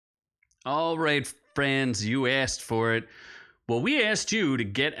All right, friends, you asked for it. Well, we asked you to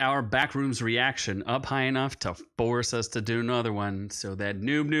get our Backrooms reaction up high enough to force us to do another one so that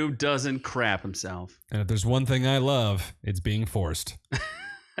Noob Noob doesn't crap himself. And if there's one thing I love, it's being forced.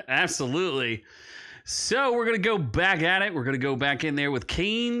 Absolutely. So we're going to go back at it. We're going to go back in there with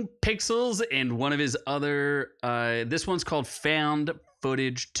Kane Pixels and one of his other, this one's called Found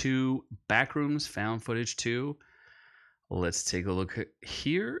Footage 2, Backrooms Found Footage 2. Let's take a look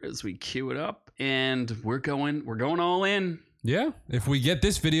here as we queue it up, and we're going all in. Yeah, if we get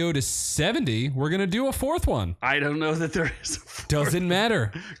this video to 70, we're gonna do a fourth one. I don't know that there is a fourth. Doesn't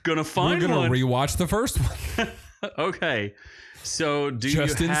matter. Gonna find one. We're gonna rewatch the first one. Okay, so do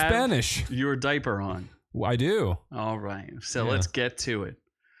Just you in have Spanish. your diaper on? I do. All right, so let's get to it.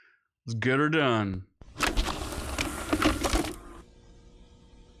 It's good or done.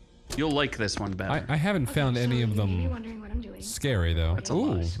 You'll like this one better. I haven't found any of them wondering what I'm doing. scary though. That's a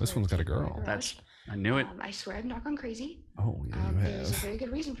Ooh, lie. this one's got a girl. I knew it. I swear I've not gone crazy. Oh, yeah, you There's a have. very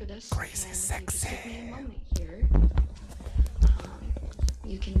good reason for this. Crazy and sexy. If you just give me a moment here,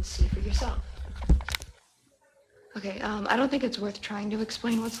 you can see for yourself. Okay, I don't think it's worth trying to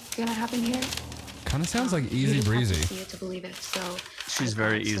explain what's gonna happen here. Kind of sounds like You easy just have to breezy. see it to believe it. So She's I've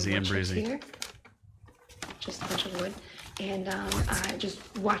very got some easy and wood chips breezy. here. Just a bunch of wood, and just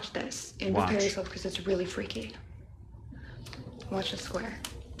watch this and Watch. prepare yourself because it's really freaky. Watch the square.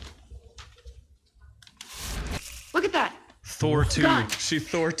 Look at that. Thor 2. Gone. She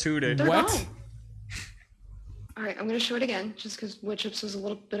Thor 2'd it. They're What? gone. All right, I'm gonna show it again, just because wood chips was a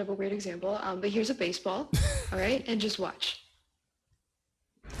little bit of a weird example. But here's a baseball, all right, and just watch.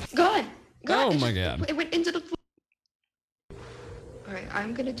 Gone. Oh It my just- God. It went into the floor. All right,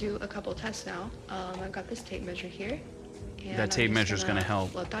 I'm gonna do a couple tests now. I've got this tape measure here. And That tape I'm just measure's gonna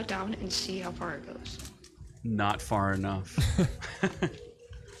help. Let that down and see how far it goes. Not far enough.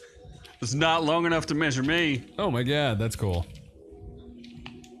 It's not long enough to measure me. Oh my god, that's cool.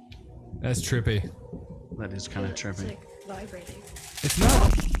 That's trippy. That is kind of It's trippy. like vibrating. It's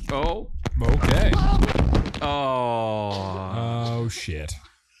not. Oh. Okay. Oh. Oh shit.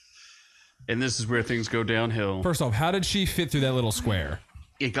 And this is where things go downhill. First off, how did she fit through that little square?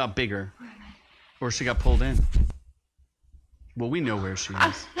 It got bigger. Or she got pulled in. Well, we know where she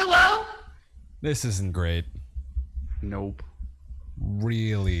is. Hello? This isn't great. Nope.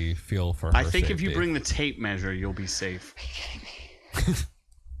 Really feel for her I think if you safety. bring the tape measure, you'll be safe. Are you kidding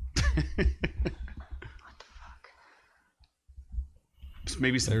me? What the fuck?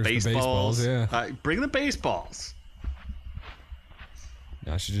 Maybe some There's the baseballs. baseballs, yeah. Bring the baseballs.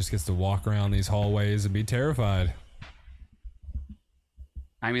 Now she just gets to walk around these hallways and be terrified.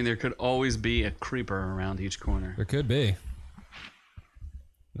 I mean, there could always be a creeper around each corner. There could be.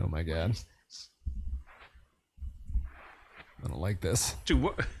 Oh my god. I don't like this. Dude,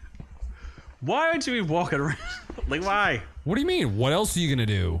 why aren't you walking around? Like, why? What do you mean? What else are you gonna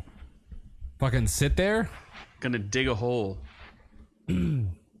do? Fucking sit there? Gonna dig a hole.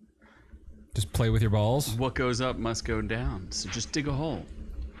 Just play with your balls? What goes up must go down. So just dig a hole.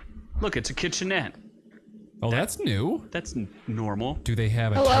 Look, it's a kitchenette. Oh, that's new. That's normal. Do they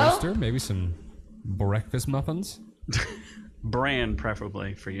have a Hello? toaster? Maybe some breakfast muffins? Bran,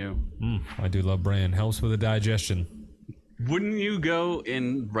 preferably, for you. I do love bran. Helps with the digestion. Wouldn't you go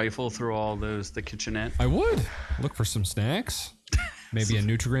and rifle through all the kitchenette? I would. Look for some snacks. Maybe a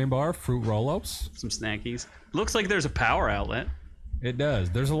Nutri-Grain bar, fruit roll-ups. Some snackies. Looks like there's a power outlet. It does.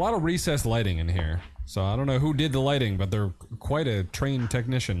 There's a lot of recessed lighting in here. So I don't know who did the lighting, but they're quite a trained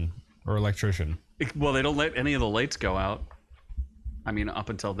technician or electrician. Well, they don't let any of the lights go out. I mean, up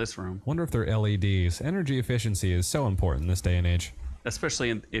until this room. Wonder if they're LEDs. Energy efficiency is so important in this day and age.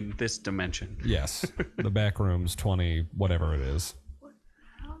 Especially in this dimension. Yes. The Backrooms 20, whatever it is.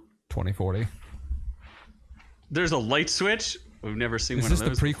 2040. There's a light switch? We've never seen Is one this of the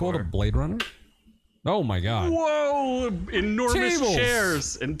those prequel to before. Blade Runner? Oh my god. Whoa! Enormous Tables.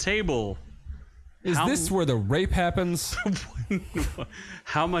 chairs and table. Is How- this where the rape happens?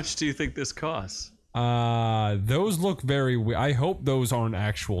 How much do you think this costs? Those look very I hope those aren't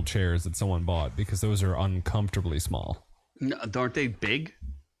actual chairs that someone bought because those are uncomfortably small. No, aren't they big?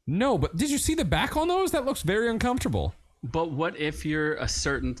 No, but did you see the back on those? That looks very uncomfortable. But what if you're a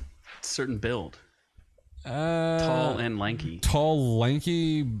certain build? Tall, Tall and lanky. tall,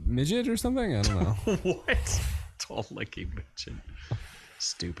 lanky midget or something? I don't know. What? Tall, lanky bitchin'.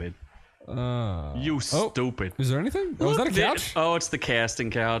 Stupid. Oh, Stupid. is there anything? Oh, is that a couch? Oh, it's the casting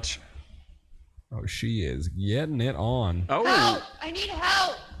couch. Oh, she is getting it on. Oh. Help! I need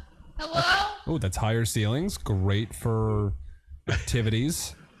help! Hello? Oh, that's higher ceilings. Great for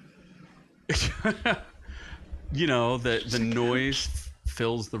activities. You know, the noise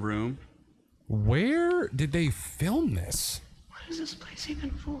fills the room. Where did they film this? What is this place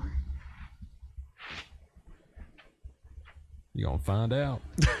even for? You gonna find out.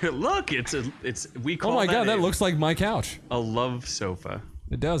 Look, we call Oh my god, that a- looks like my couch. a love sofa.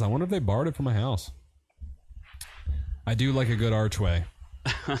 It does. I wonder if they borrowed it from my house. I do like a good archway.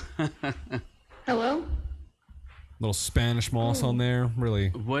 Hello? Little Spanish moss on there. Really.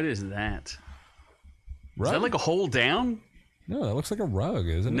 What is that? Rug? Is that like a hole down? No, that looks like a rug,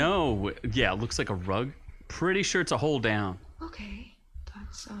 isn't it? No. Yeah, it looks like a rug. Pretty sure it's a hole down. Okay.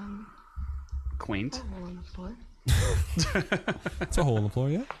 That's, Quaint. a hole in the floor. It's a hole in the floor,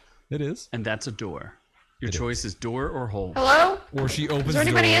 yeah. It is. And that's a door. Your choice is door or hole. Hello? Or she opens there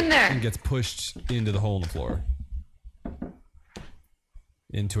the door anybody in there? and gets pushed into the hole in the floor.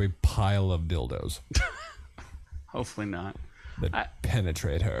 Into a pile of dildos Hopefully not. that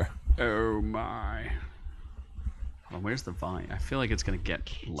penetrate her. Oh my. Hold on, where's the volume? I feel like it's gonna get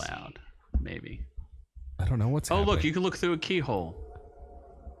loud. Maybe. I don't know what's Oh, happening. look, you can look through a keyhole.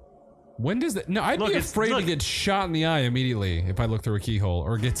 When does that? No, I'd Look, be it's- afraid to look. get shot in the eye immediately if I look through a keyhole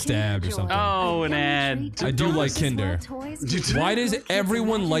or get stabbed or something. Oh, an ad. I do like Kinder. Why does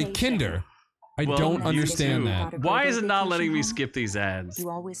everyone like Kinder? I Well, don't you understand too. that. Why is it not letting me skip these ads? You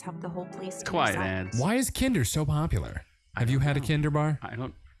always have the whole place to Quiet yourself. ads. Why is Kinder so popular? Have you had a Kinder bar? I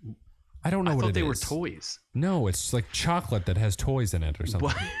don't I don't know I what thought it they were is. toys. No, it's like chocolate that has toys in it or something.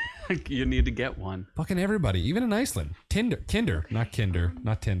 What? You need to get one. Fucking everybody, even in Iceland. Kinder, not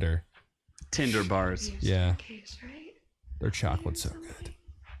Tinder. Tinder bars. Yeah. Case, right? Their chocolate's so good.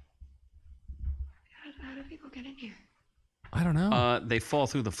 How do people get in here? I don't know. They fall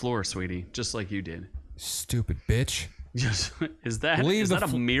through the floor, sweetie, just like you did. Stupid bitch. Just is that Leave is the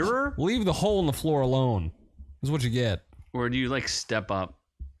that a mirror? Leave the hole in the floor alone. This is what you get. Or do you like step up?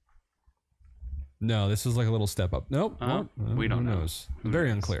 No, this is like a little step up. Nope. What? we don't Who know. knows? Very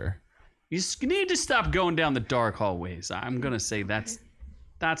unclear. You need to stop going down the dark hallways. I'm gonna say that's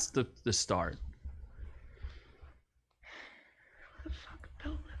the start. Who the fuck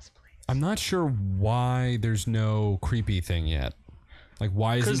built this place? I'm not sure why there's no creepy thing yet. Like,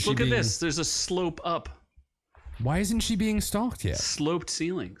 why isn't Because she look being? at this. There's a slope up. Why isn't she being stalked yet? Sloped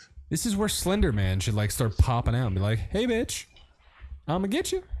ceilings. This is where Slender Man should like start popping out and be like, "Hey, bitch, I'ma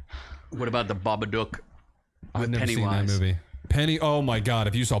get you." What about the Babadook? I've never seen that Pennywise. movie. Oh my god!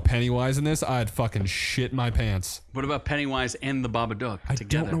 If you saw Pennywise in this, I'd fucking shit my pants. What about Pennywise and the Babadook I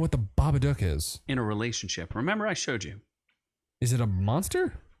together don't know what the Babadook is. in a relationship? Remember I showed you? Is it a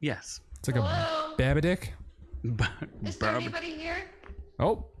monster? Yes. It's like Hello? a Babadook. Is there anybody here?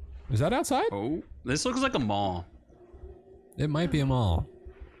 Oh, is that outside? Oh, this looks like a mall. It might be a mall.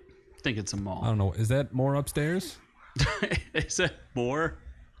 I think it's a I mall. don't know. Is that more upstairs? Is it more?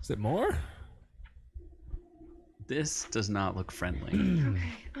 Is it more? This does not look friendly.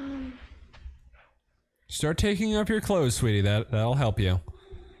 Okay, Start taking off your clothes, sweetie. That'll help you.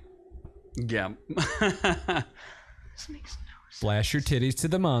 Yeah. this makes no sense. Flash your titties to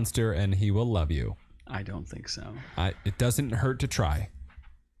the monster, and he will love you. I don't think so. It doesn't hurt to try.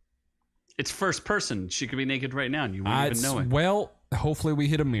 It's first person. She could be naked right now and you wouldn't even know it. Well, hopefully we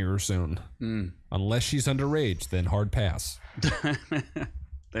hit a mirror soon. Unless she's underage, then hard pass.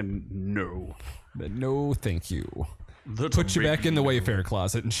 Then no. Then no, thank you. That's Put a you back big in the no. Wayfair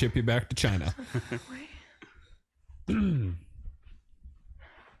closet and ship you back to China. Wait.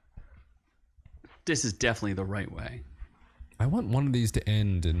 This is definitely the right way. I want one of these to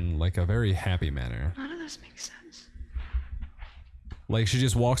end in like a very happy manner. None of this makes sense. Like she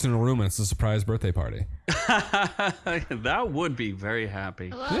just walks in a room and it's a surprise birthday party. That would be very happy.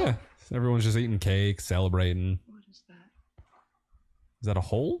 Hello? Yeah. Everyone's just eating cake, celebrating. What is that? Is that a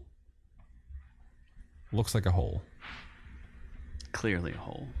hole? Looks like a hole. Clearly a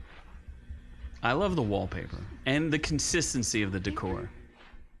hole. I love the wallpaper and the consistency of the decor.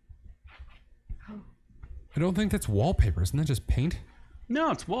 Oh, I don't think that's wallpaper. Isn't that just paint?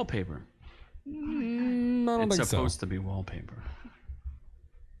 No, it's wallpaper. I don't It's think so. supposed to be wallpaper.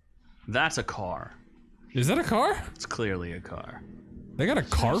 That's a car. Is that a car? It's clearly a car. They got a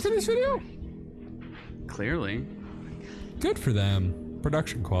car for this video? Clearly. Good for them.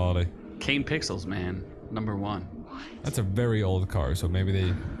 Production quality. Kane Pixels, man. #1. what? That's a very old car, so maybe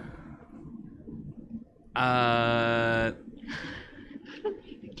they... How did we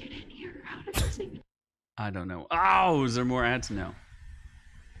even get in here? How did this even... I don't know. Oh, is there more ads? No.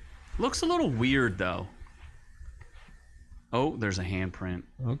 Looks a little weird, though. Oh, there's a handprint.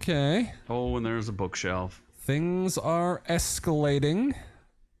 Okay. Oh, and there's a bookshelf. Things are escalating.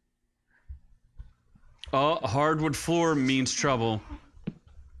 Oh, hardwood floor means trouble.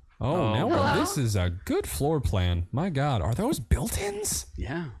 Oh, now Hello? this is a good floor plan. My God, are those built-ins?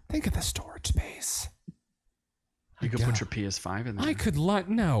 Yeah. Think of the storage space. You could put your PS5 in there. I could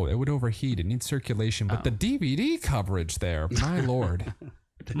no, it would overheat. It needs circulation, but the DVD coverage there, my lord.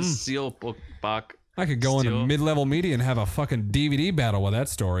 The seal book box. I could go into mid-level media and have a fucking DVD battle with that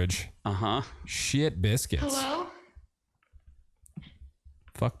storage. Uh-huh. Shit biscuits. Hello?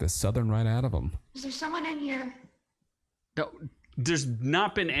 Fuck the southern right out of them. Is there someone in here? No, there's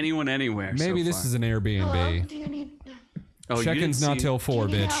not been anyone anywhere. Maybe so this far. is an Airbnb. Hello? Do you need... Oh, you Check-in's didn't not see- till 4,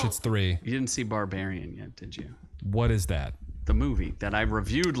 Do you need bitch. help? It's 3. You didn't see Barbarian yet, did you? What is that? The movie that I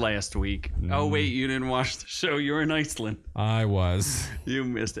reviewed last week. Oh wait, you didn't watch the show. You were in Iceland. I was. You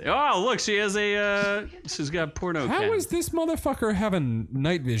missed it. Oh look, she has a. She's got porno. How is this motherfucker having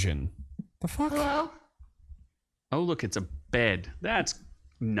night vision? The fuck? Hello? Oh look, it's a bed. That's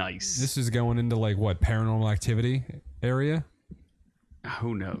nice. This is going into like what, paranormal activity area?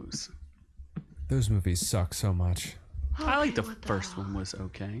 Who knows? Those movies suck so much. I like the Okay, what first hell? one was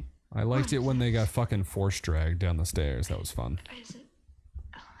okay. I liked it when they got fucking force dragged down the stairs. That was fun. Is it...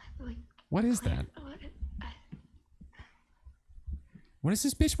 like... What is that? what- What is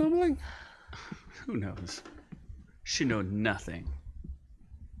this bitch mumbling? Who knows? She know nothing.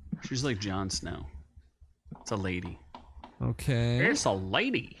 She's like Jon Snow. It's a lady. Okay. It's a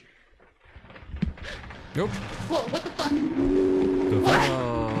lady. Nope. Whoa, what the fuck? The fuck?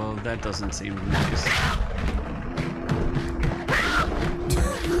 Oh, that doesn't seem nice.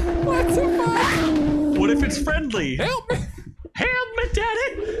 What the fuck? What if it's friendly? Help me! Help me,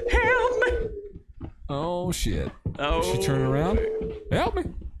 Daddy! Help me! Oh shit. Oh. She turn around? Help me!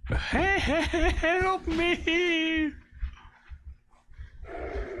 Help me!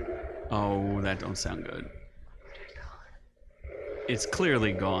 Oh, that don't sound good. It's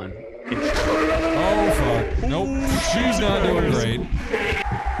clearly gone. Oh fuck. Nope. She's not doing great.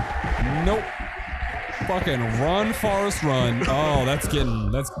 Nope. Fucking run, Forrest, run. Oh, that's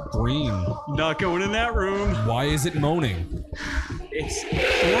green. Not going in that room. Why is it moaning? It's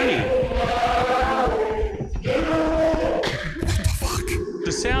horny.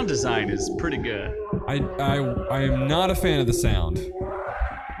 The sound design is pretty good. I am not a fan of the sound.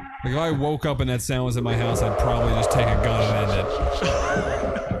 Like if I woke up and that sound was in my house, I'd probably just take a gun and end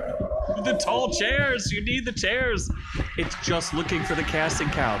it. The tall chairs. You need the chairs. It's just looking for the casting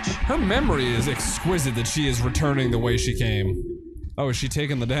couch. Her memory is exquisite that she is returning the way she came. Oh, is she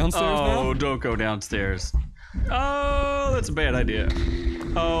taking the downstairs now? Oh, don't go downstairs. Oh, that's a bad idea.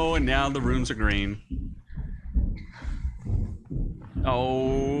 Oh, and now the rooms are green.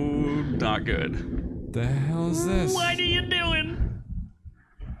 Oh, not good. The hell is this? What are you doing?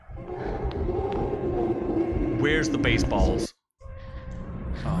 Where's the baseballs?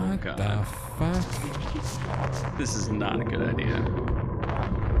 Oh, What God. the fuck? This is not a good idea.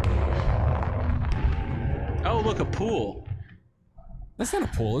 Oh, look, a pool. That's not a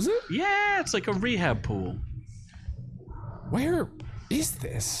pool, is it? Yeah, it's like a rehab pool. Where is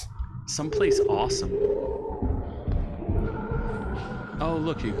this? Someplace awesome. Oh,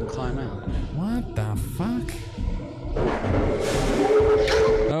 look, you can climb out. What the fuck?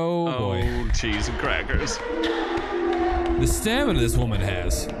 Oh boy. Oh, cheese and crackers. The stamina this woman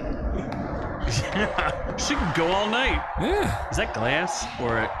has. She can go all night. Yeah. Is that glass?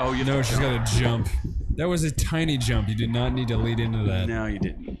 Or, oh, you No, she's got to jump. That was a tiny jump. You did not need to lead into that. No, you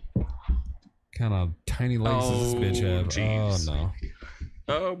didn't. Kind of tiny legs does this bitch have? jeez. Oh no.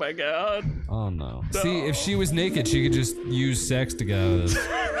 Oh my God. Oh no. See, if she was naked, she could just use sex to get out of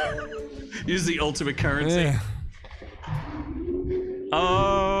this. Use the ultimate currency. Yeah.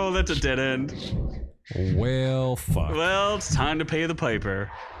 Oh, that's a dead end. Well, fuck. Well, it's time to pay the piper.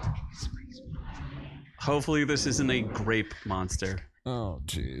 Hopefully this isn't a grape monster. Oh,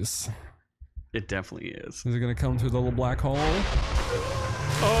 jeez. It definitely is. Is it gonna come through the little black hole?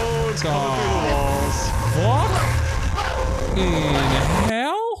 Oh, it's coming through the walls. Fuck in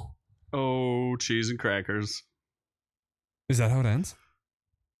hell? Oh, cheese and crackers. Is that how it ends?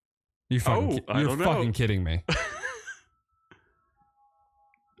 You fucking, I you're don't know. fucking kidding me.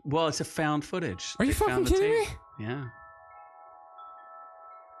 Well, it's a found footage. Are you They found fucking the kidding me? tape. Yeah.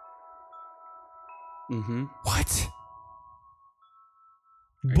 Mm-hmm. What?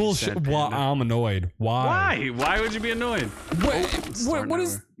 you Bullshit. sad, Well, Panda? I'm annoyed. Why? Why? Why would you be annoyed? What is over.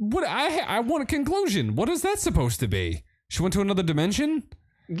 what I want a conclusion. What is that supposed to be? She went to another dimension?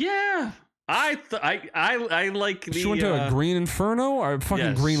 Yeah. I like the She went to a green inferno? Or a fucking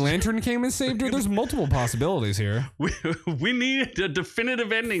yes. Green Lantern came and saved her? There's multiple possibilities here. we need a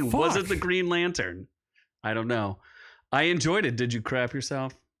definitive ending. Was it Fuck. the Green Lantern? I don't know. I enjoyed it. Did you crap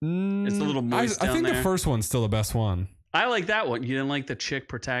yourself? It's the little moist I down think there. the first one's still the best one. I like that one. You didn't like the chick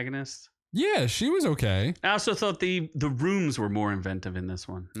protagonist? Yeah, she was okay. I also thought the rooms were more inventive in this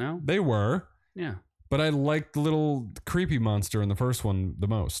one. No? They were. Yeah. But I liked the little creepy monster in the first one the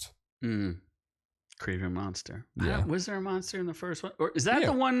most. Creepy monster. Yeah. Was there a monster in the first one? Or is that Yeah.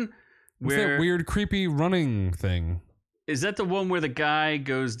 the one What's where... that weird, creepy running thing? Is that the one where the guy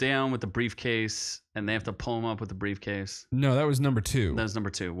goes down with the briefcase and they have to pull him up with the briefcase? No, that was number 2. That was number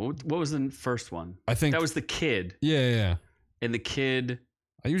 2. What was the first one? I think... That was the kid. Yeah. And the kid...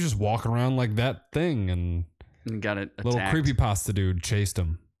 He was just walking around like that thing and got it attacked. Little creepypasta dude chased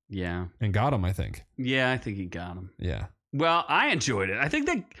him. Yeah. And got him, I think. Yeah, I think he got him. Yeah. Well, I enjoyed it. I think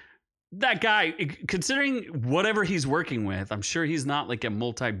that guy, considering whatever he's working with, I'm sure he's not like a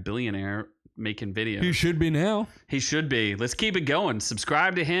multi-billionaire making videos. He should be now. He should be. Let's keep it going.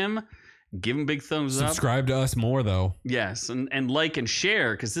 Subscribe to him. Give him big thumbs up. Subscribe to us more, though. Yes, and like and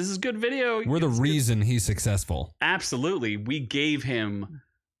share, because this is good video. We're the reason he's successful. Absolutely. We gave him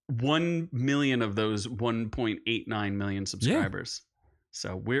 1 million of those 1.89 million subscribers.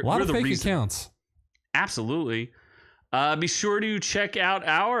 So we're a lot we're of the fake reason. accounts. Absolutely. Be sure to check out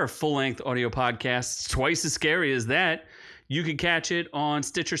our full-length audio podcast. It's twice as scary as that. You can catch it on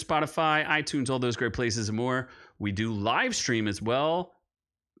Stitcher, Spotify, iTunes, all those great places and more. We do live stream as well.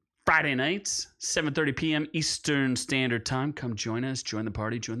 Friday nights, 7:30 p.m. Eastern Standard Time. Come join us. Join the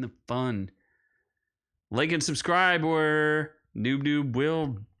party. Join the fun. Like and subscribe, or Noob Noob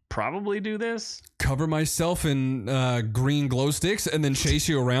will probably do this. Cover myself in green glow sticks and then chase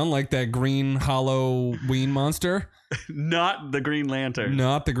you around like that green Halloween monster. Not the Green Lantern.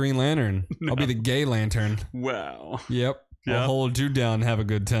 Not the Green Lantern. No. I'll be the gay lantern. Wow. Yep. I'll hold you down and have a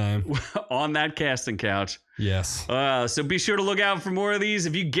good time. On that casting couch. Yes. So be sure to look out for more of these.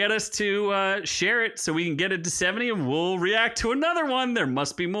 If you get us to share it so we can get it to 70, and we'll react to another one. There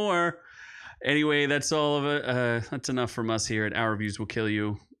must be more. Anyway, that's all of it. That's enough from us here at Our Reviews Will Kill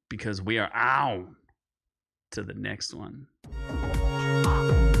You, because we are on to the next one.